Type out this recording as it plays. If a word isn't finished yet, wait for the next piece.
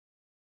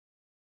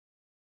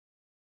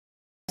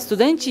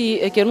Studenci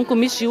kierunku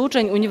Mistrz i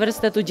Uczeń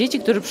Uniwersytetu Dzieci,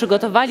 którzy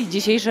przygotowali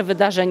dzisiejsze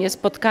wydarzenie,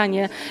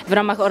 spotkanie w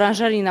ramach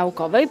Oranżerii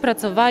Naukowej,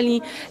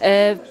 pracowali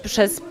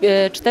przez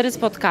 4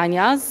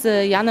 spotkania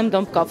z Janem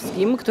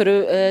Dąbkowskim,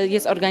 który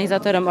jest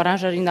organizatorem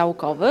Oranżerii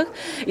Naukowych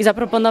i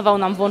zaproponował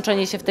nam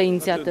włączenie się w tę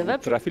inicjatywę.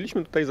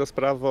 Trafiliśmy tutaj za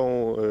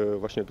sprawą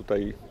właśnie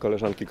tutaj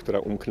koleżanki, która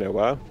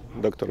umknęła,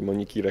 dr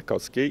Moniki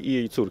Rekowskiej i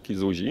jej córki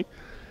Zuzi,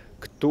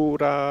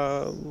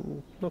 która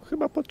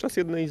chyba podczas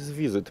jednej z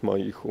wizyt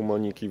moich u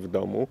Moniki w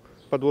domu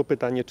padło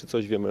pytanie, czy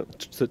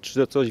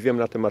coś wiem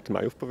na temat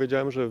Majów.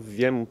 Powiedziałem, że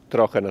wiem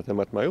trochę na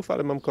temat Majów,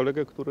 ale mam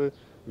kolegę, który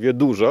wie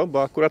dużo,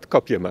 bo akurat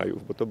kopie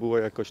Majów, bo to było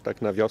jakoś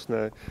tak na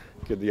wiosnę,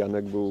 kiedy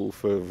Janek był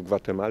w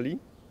Gwatemali,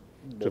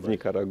 czy w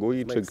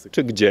Nikaragui,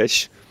 czy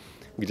gdzieś,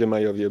 gdzie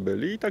Majowie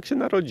byli i tak się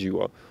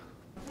narodziło.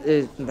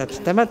 Znaczy,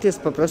 temat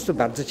jest po prostu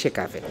bardzo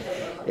ciekawy.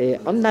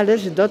 On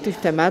należy do tych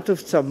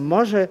tematów, co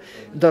może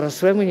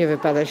dorosłemu nie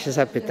wypada się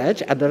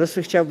zapytać, a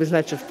dorosły chciałby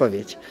znać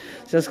odpowiedź.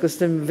 W związku z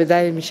tym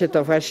wydaje mi się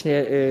to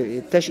właśnie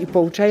też i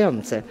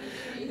pouczające.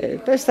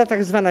 To jest ta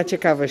tak zwana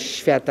ciekawość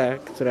świata,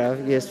 która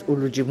jest u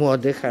ludzi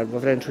młodych albo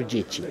wręcz u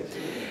dzieci.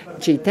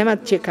 Czyli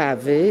temat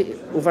ciekawy,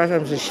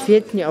 uważam, że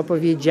świetnie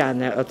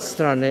opowiedziane od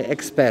strony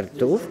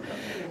ekspertów,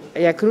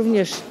 jak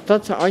również to,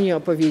 co oni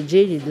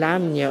opowiedzieli, dla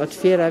mnie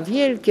otwiera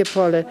wielkie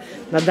pole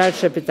na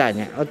dalsze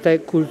pytania o te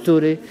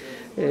kultury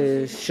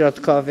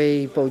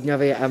środkowej i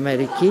południowej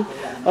Ameryki,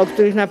 o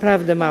których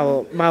naprawdę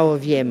mało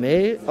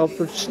wiemy,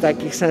 oprócz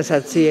takich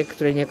sensacyjek,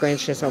 które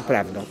niekoniecznie są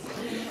prawdą.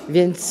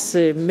 Więc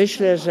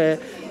myślę, że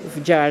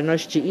w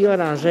działalności i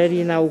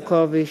oranżerii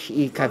naukowych,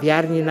 i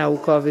kawiarni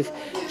naukowych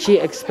ci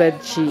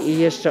eksperci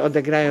jeszcze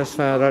odegrają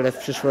swoją rolę w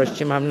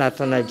przyszłości, mam na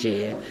to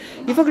nadzieję.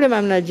 I w ogóle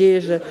mam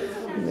nadzieję, że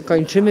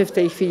kończymy w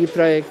tej chwili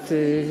projekt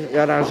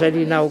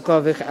oranżerii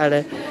naukowych,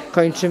 ale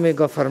kończymy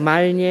go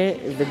formalnie.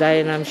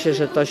 Wydaje nam się,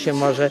 że to się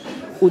może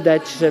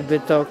udać, żeby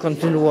to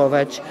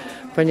kontynuować,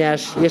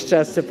 ponieważ jeszcze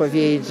raz chcę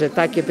powiedzieć, że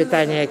takie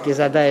pytania, jakie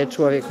zadaje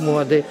człowiek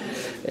młody,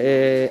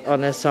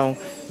 one są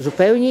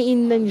zupełnie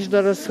inne niż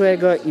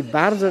dorosłego i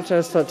bardzo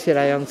często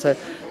otwierające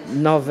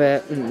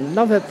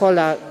nowe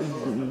pola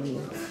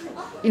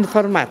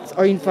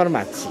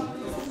informacji.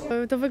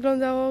 To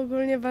wyglądało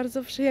ogólnie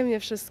bardzo przyjemnie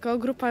wszystko.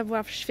 Grupa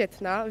była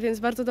świetna, więc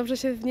bardzo dobrze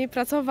się w niej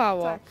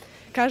pracowało. Tak.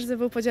 Każdy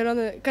był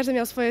podzielony, każdy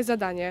miał swoje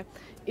zadanie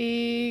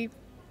i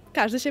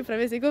każdy się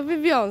prawie z niego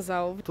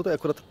wywiązał. Tutaj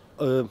akurat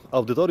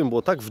audytorium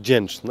było tak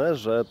wdzięczne,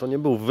 że to nie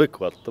był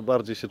wykład, to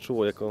bardziej się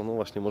czuło jako,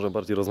 właśnie może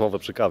bardziej rozmowę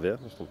przy kawie.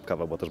 Zresztą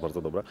kawa była też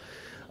bardzo dobra.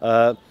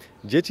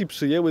 Dzieci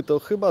przyjęły to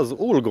chyba z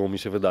ulgą, mi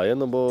się wydaje,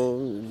 bo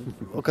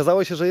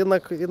okazało się, że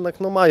jednak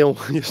mają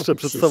jeszcze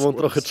przed sobą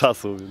trochę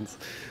czasu, więc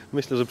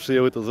myślę, że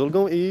przyjęły to z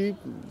ulgą i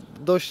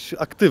dość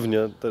aktywnie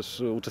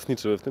też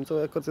uczestniczyły w tym,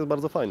 co akurat jest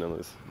bardzo fajne.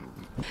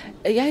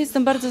 Ja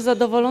jestem bardzo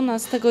zadowolona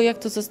z tego, jak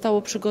to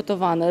zostało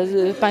przygotowane.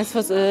 Państwo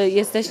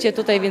jesteście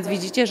tutaj, więc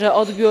widzicie, że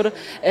odbiór,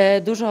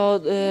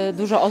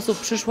 dużo osób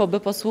przyszło, by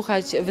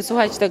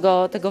wysłuchać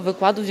tego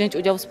wykładu, wziąć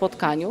udział w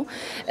spotkaniu.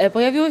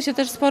 Pojawiło się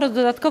też sporo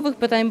dodatkowych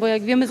pytań, bo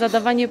jak wiemy,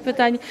 zadawanie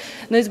pytań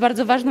jest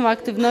bardzo ważną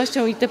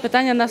aktywnością i te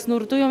pytania nas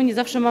nurtują. Nie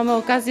zawsze mamy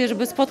okazję,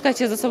 żeby spotkać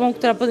się z osobą,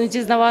 która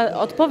będzie znała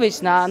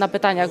odpowiedź na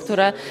pytania,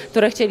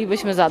 które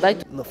chcielibyśmy zadać.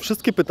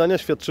 Wszystkie pytania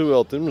świadczyły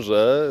o tym,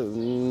 że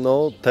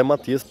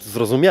temat jest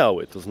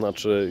zrozumiały, to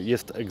znaczy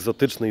jest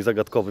egzotyczny i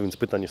zagadkowy, więc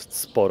pytań jest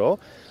sporo,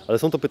 ale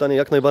są to pytania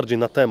jak najbardziej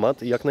na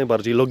temat i jak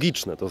najbardziej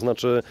logiczne, to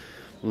znaczy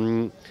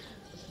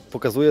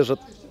pokazuje, że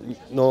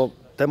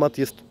temat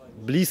jest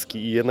bliski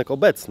i jednak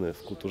obecny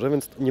w kulturze,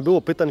 więc nie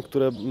było pytań,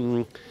 które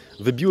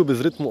wybiłyby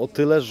z rytmu o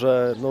tyle,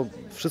 że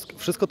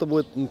wszystko to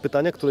były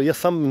pytania, które ja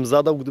sam bym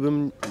zadał,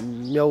 gdybym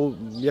miał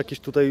jakieś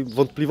tutaj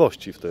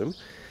wątpliwości w tym.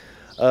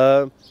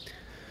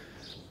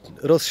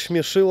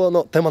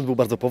 Rozśmieszyło, temat był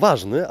bardzo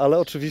poważny, ale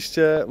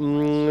oczywiście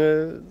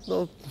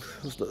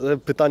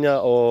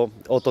pytania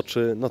o to,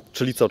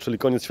 czyli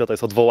koniec świata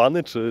jest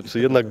odwołany, czy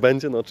jednak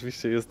będzie,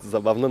 oczywiście jest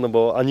zabawne,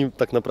 bo ani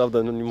tak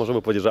naprawdę nie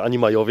możemy powiedzieć, że ani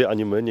Majowie,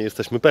 ani my nie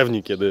jesteśmy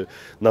pewni, kiedy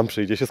nam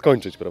przyjdzie się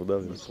skończyć, prawda?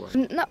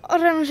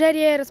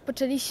 Oranżerię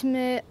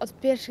rozpoczęliśmy od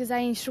pierwszych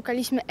zajęć,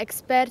 szukaliśmy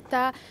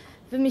eksperta,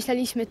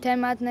 wymyślaliśmy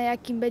temat, na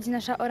jakim będzie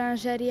nasza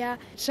oranżeria.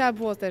 Trzeba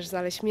było też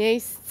znaleźć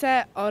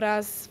miejsce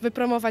oraz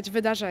wypromować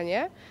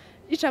wydarzenie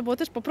i trzeba było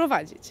też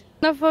poprowadzić.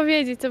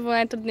 Powiedzieć, co było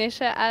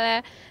najtrudniejsze,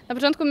 ale na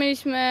początku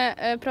mieliśmy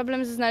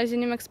problem ze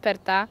znalezieniem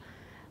eksperta,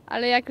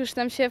 ale jak już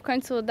nam się w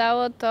końcu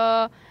udało,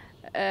 to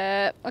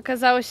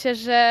okazało się,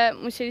 że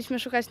musieliśmy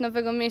szukać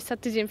nowego miejsca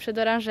tydzień przed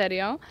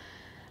oranżerią,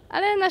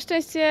 ale na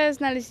szczęście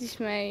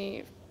znaleźliśmy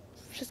i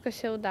wszystko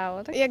się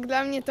udało. Tak? Jak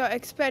dla mnie to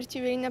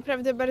eksperci byli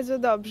naprawdę bardzo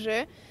dobrzy.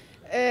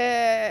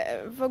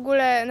 W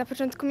ogóle na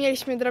początku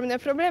mieliśmy drobne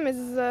problemy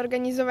z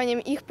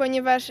zorganizowaniem ich,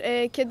 ponieważ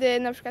kiedy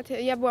na przykład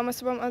ja byłam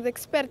osobą od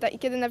eksperta i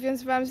kiedy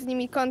nawiązywałam z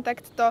nimi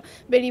kontakt, to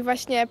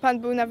pan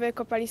był na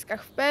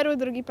wykopaliskach w Peru,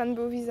 drugi pan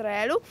był w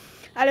Izraelu,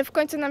 ale w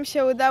końcu nam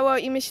się udało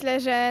i myślę,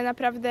 że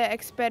naprawdę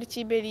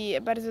eksperci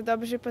byli bardzo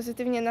dobrzy,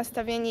 pozytywnie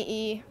nastawieni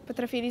i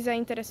potrafili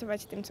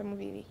zainteresować tym, co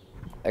mówili.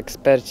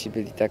 Eksperci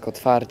byli tak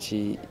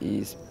otwarci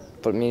i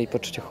mieli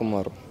poczucie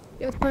humoru.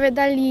 I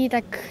odpowiadali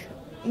tak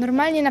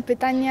normalnie na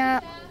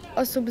pytania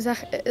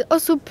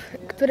osób,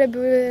 które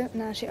były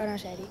na naszej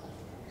oranżerii.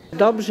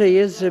 Dobrze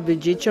jest, żeby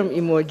dzieciom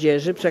i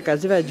młodzieży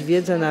przekazywać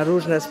wiedzę na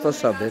różne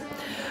sposoby.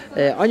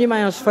 Oni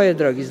mają swoje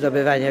drogi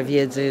zdobywania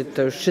wiedzy,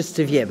 to już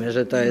wszyscy wiemy,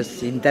 że to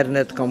jest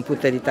internet,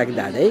 komputer i tak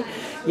dalej.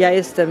 Ja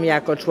jestem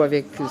jako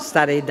człowiek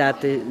starej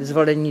daty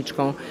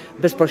zwolenniczką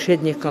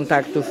bezpośrednich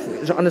kontaktów,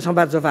 że one są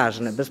bardzo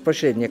ważne,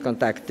 bezpośrednie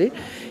kontakty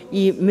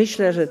i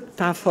myślę, że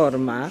ta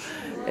forma,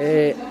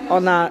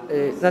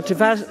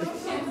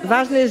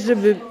 ważne jest,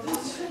 żeby,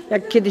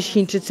 jak kiedyś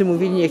Chińczycy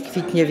mówili, niech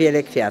kwitnie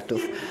wiele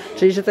kwiatów.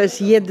 Czyli, że to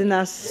jest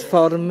jedna z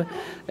form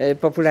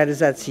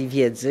popularyzacji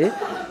wiedzy.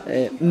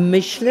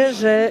 Myślę,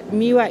 że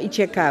miła i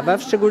ciekawa,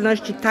 w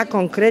szczególności ta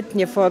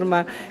konkretnie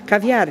forma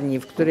kawiarni,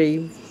 w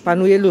której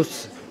panuje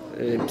luz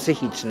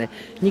psychiczny.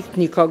 Nikt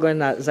nikogo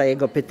za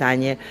jego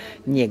pytanie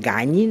nie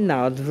gani,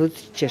 na odwrót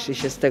cieszy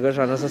się z tego,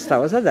 że ono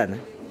zostało zadane.